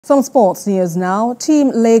Some sports news now. Team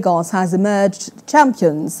Lagos has emerged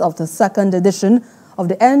champions of the second edition of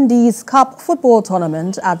the ND's Cup football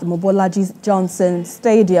tournament at the Mobolaji Johnson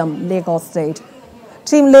Stadium, Lagos State.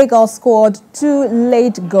 Team Lagos scored 2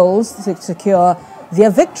 late goals to secure their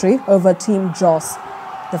victory over Team Jos.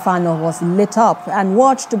 The final was lit up and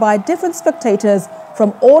watched by different spectators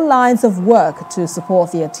from all lines of work to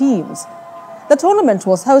support their teams. The tournament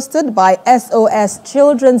was hosted by SOS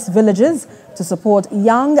Children's Villages to support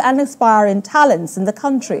young and aspiring talents in the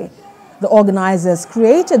country. The organizers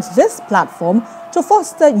created this platform to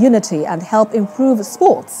foster unity and help improve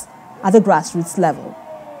sports at the grassroots level.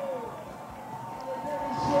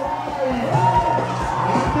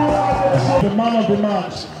 The man of the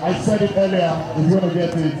match, I said it earlier, is going to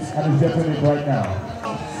get it, and he's getting it right now.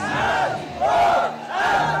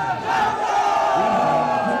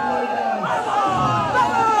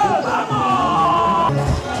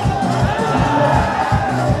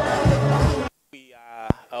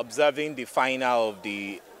 Observing the final of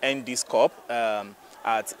the ND's Cup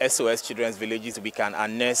at SOS Children's Villages, we can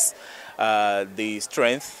harness the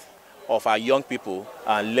strength of our young people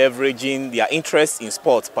and leveraging their interest in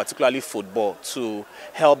sports, particularly football, to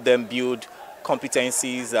help them build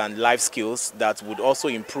competencies and life skills that would also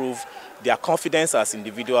improve their confidence as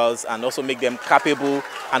individuals and also make them capable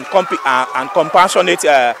and compassionate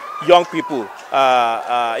young people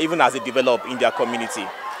even as they develop in their community.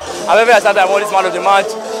 I'm very excited about this man of the match,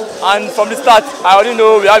 and from the start I already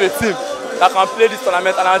know we have a team that can play this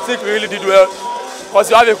tournament, and I think we really did well because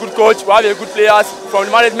we have a good coach, we have a good players. From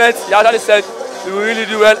the management, he actually said we will really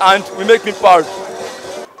do well and we make me proud.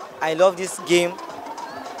 I love this game,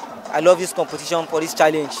 I love this competition for this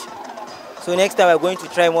challenge. So next time we're going to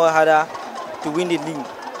try more harder to win the league.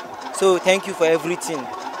 So thank you for everything.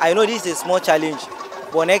 I know this is a small challenge,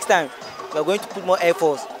 but next time we're going to put more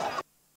efforts